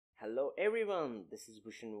Hello everyone, this is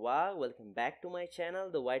Bhushan Wag. Welcome back to my channel,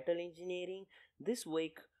 The Vital Engineering. This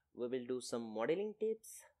week we will do some modeling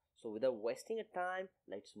tips. So without wasting a time,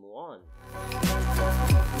 let's move on.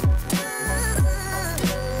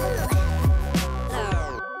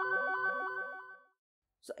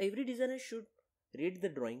 So every designer should read the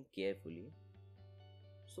drawing carefully.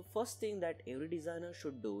 So first thing that every designer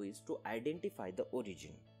should do is to identify the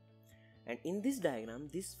origin. And in this diagram,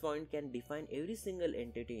 this point can define every single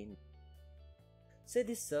entity in. Say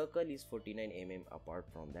this circle is 49 mm apart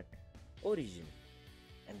from that origin,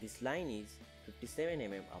 and this line is 57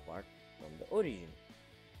 mm apart from the origin,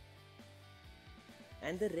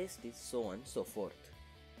 and the rest is so on so forth.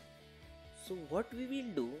 So what we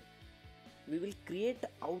will do, we will create the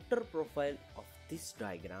outer profile of this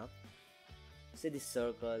diagram. Say this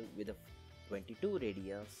circle with a 22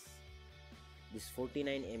 radius, this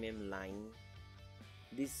 49 mm line,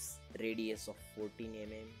 this radius of 14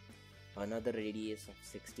 mm, another radius of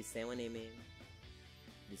 67 mm,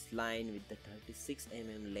 this line with the 36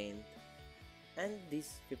 mm length, and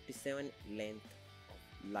this 57 length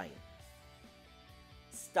of line.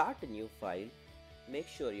 Start a new file. Make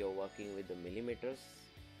sure you're working with the millimeters.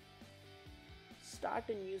 Start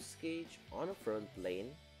a new sketch on a front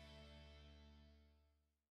plane.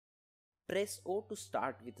 Press O to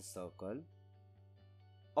start with a circle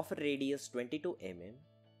of a radius 22 mm.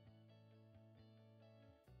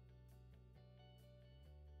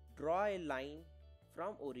 Draw a line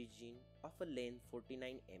from origin of a length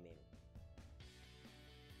 49 mm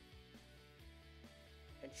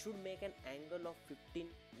and should make an angle of 15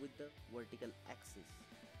 with the vertical axis.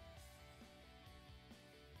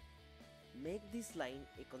 Make this line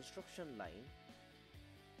a construction line.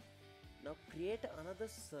 Now create another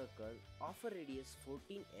circle of a radius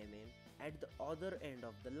 14 mm at the other end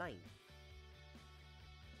of the line.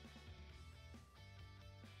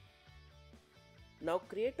 Now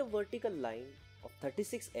create a vertical line of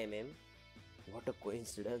 36 mm. What a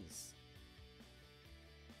coincidence!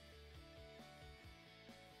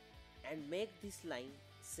 And make this line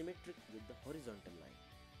symmetric with the horizontal line.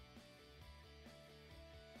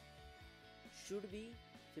 Should be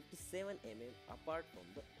 57 mm apart from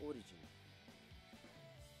the origin.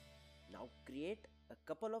 Now create a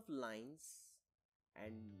couple of lines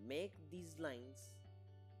and make these lines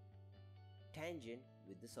tangent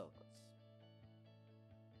with the circles.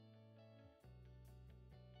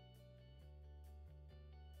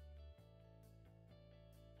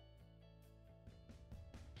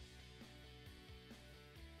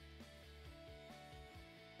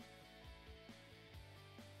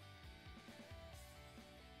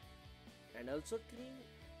 And also trim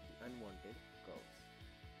the unwanted curves.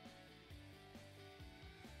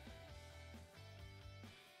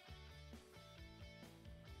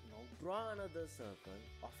 Now draw another circle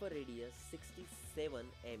of a radius 67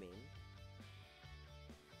 mm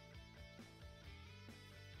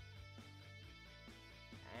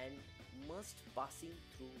and must passing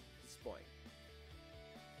through this point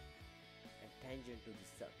and tangent to this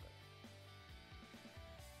circle.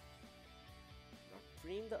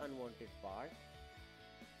 Trim the unwanted part.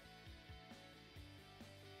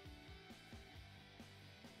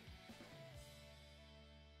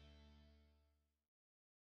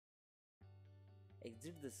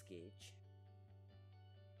 Exit the sketch.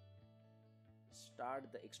 Start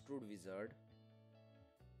the extrude wizard.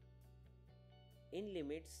 In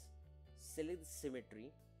limits, select the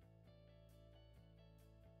symmetry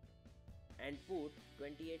and put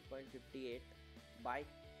 28.58 by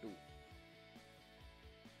 2.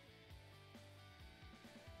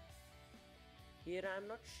 Here I am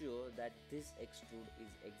not sure that this extrude is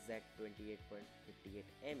exact 28.58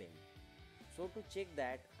 mm. So to check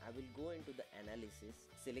that, I will go into the analysis,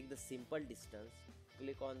 select the simple distance,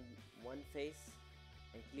 click on one face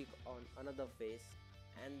and click on another face,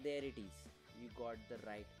 and there it is. You got the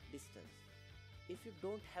right distance. If you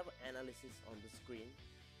don't have analysis on the screen,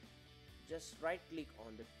 just right click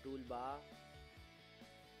on the toolbar.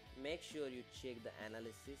 Make sure you check the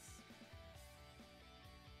analysis.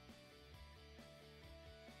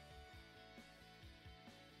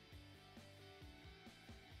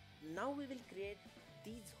 Now we will create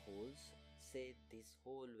these holes. Say this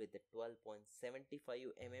hole with the 12.75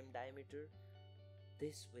 mm diameter,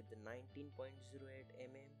 this with the 19.08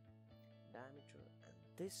 mm diameter, and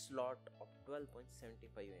this slot of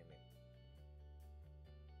 12.75 mm.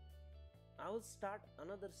 I will start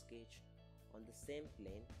another sketch on the same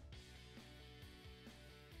plane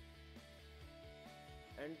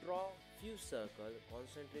and draw few circles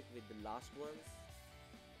concentric with the last ones.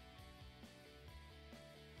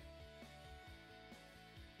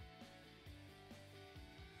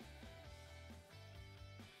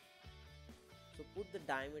 put the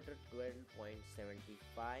diameter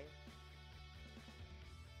 12.75,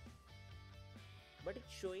 but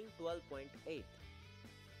it's showing 12.8 and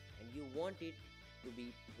you want it to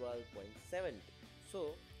be 12.70.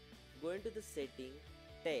 So go into the setting,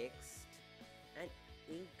 text, and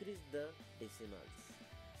increase the decimals.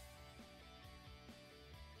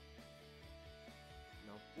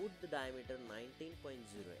 Now put the diameter 19.08.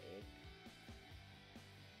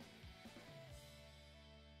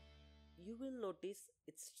 You will notice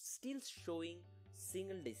it's still showing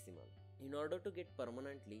single decimal. In order to get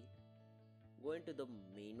permanently, go into the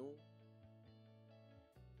menu,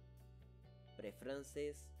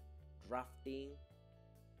 preferences, drafting,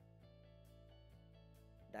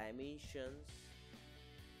 dimensions,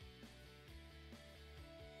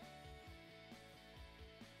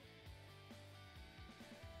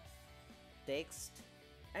 text,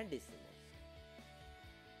 and decimals.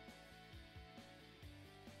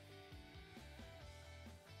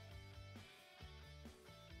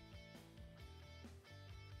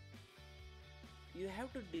 You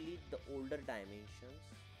have to delete the older dimensions.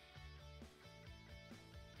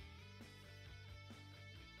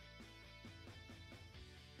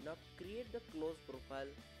 Now create the close profile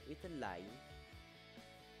with a line.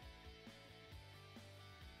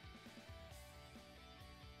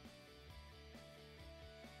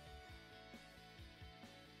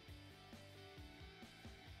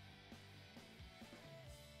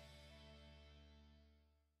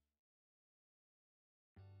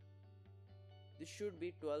 This should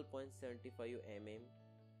be 12.75 mm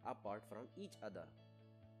apart from each other.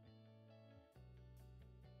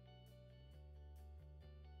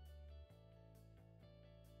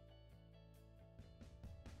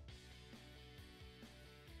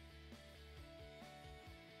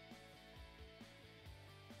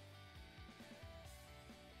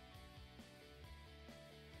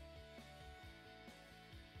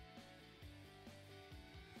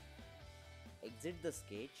 Exit the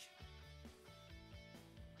sketch.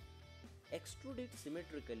 Extrude it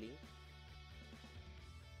symmetrically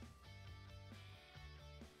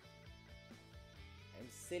and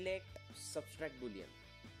select subtract boolean.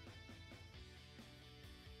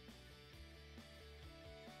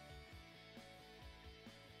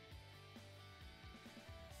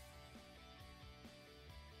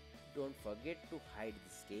 Don't forget to hide the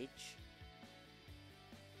sketch.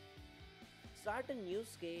 Start a new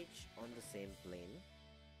sketch on the same plane.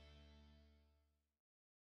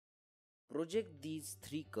 Project these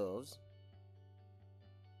three curves.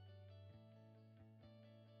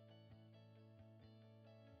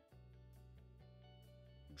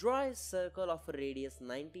 Draw a circle of a radius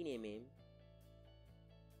 19 mm.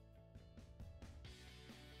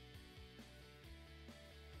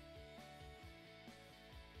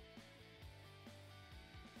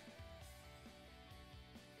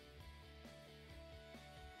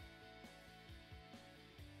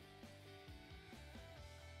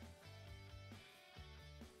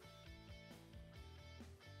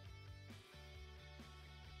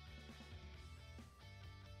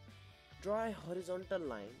 Draw a horizontal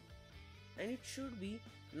line and it should be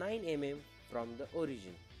 9 mm from the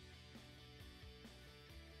origin.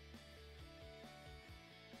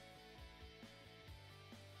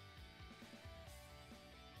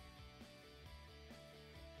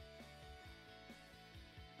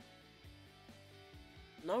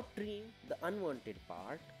 Now trim the unwanted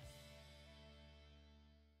part.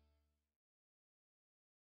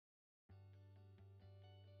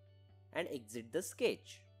 And exit the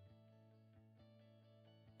sketch.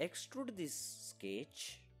 Extrude this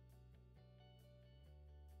sketch.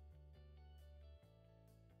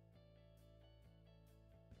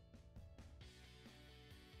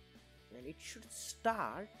 And it should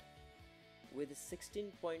start with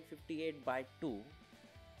 16.58 by 2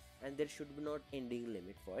 and there should be not ending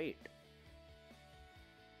limit for it.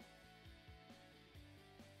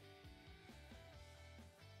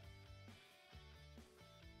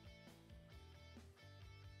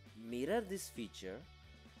 Mirror this feature.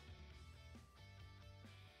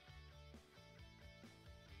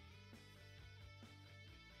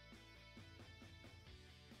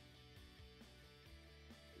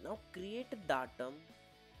 Now create a datum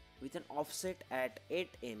with an offset at 8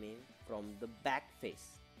 mm from the back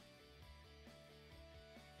face.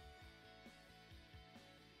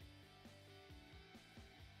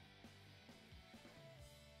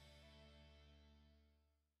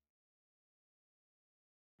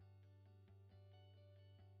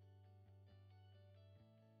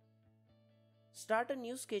 Start a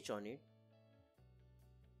new sketch on it.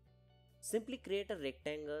 Simply create a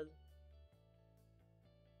rectangle.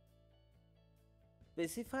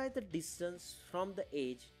 Specify the distance from the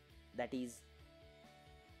edge, that is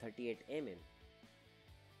 38 mm.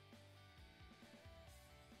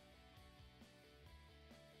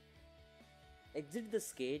 Exit the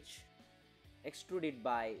sketch, extrude it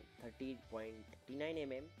by 30.39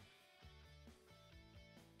 mm.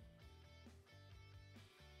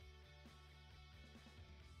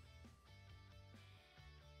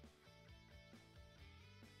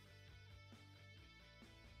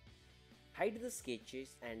 Hide the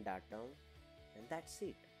sketches and data, and that's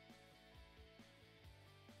it.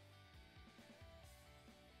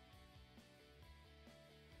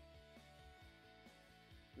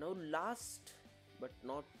 Now last but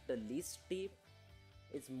not the least tip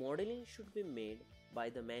is modeling should be made by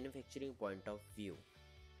the manufacturing point of view.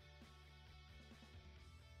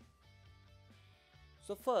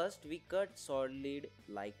 So first we cut solid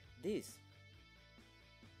like this.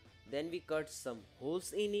 Then we cut some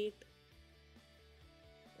holes in it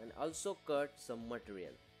and also cut some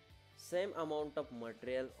material. Same amount of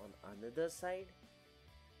material on another side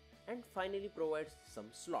and finally provide some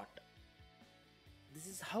slot. This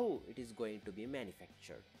is how it is going to be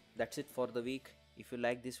manufactured. That's it for the week. If you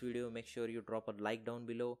like this video, make sure you drop a like down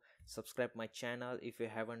below, subscribe my channel if you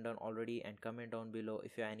haven't done already, and comment down below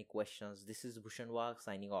if you have any questions. This is Bhushan Wag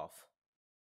signing off.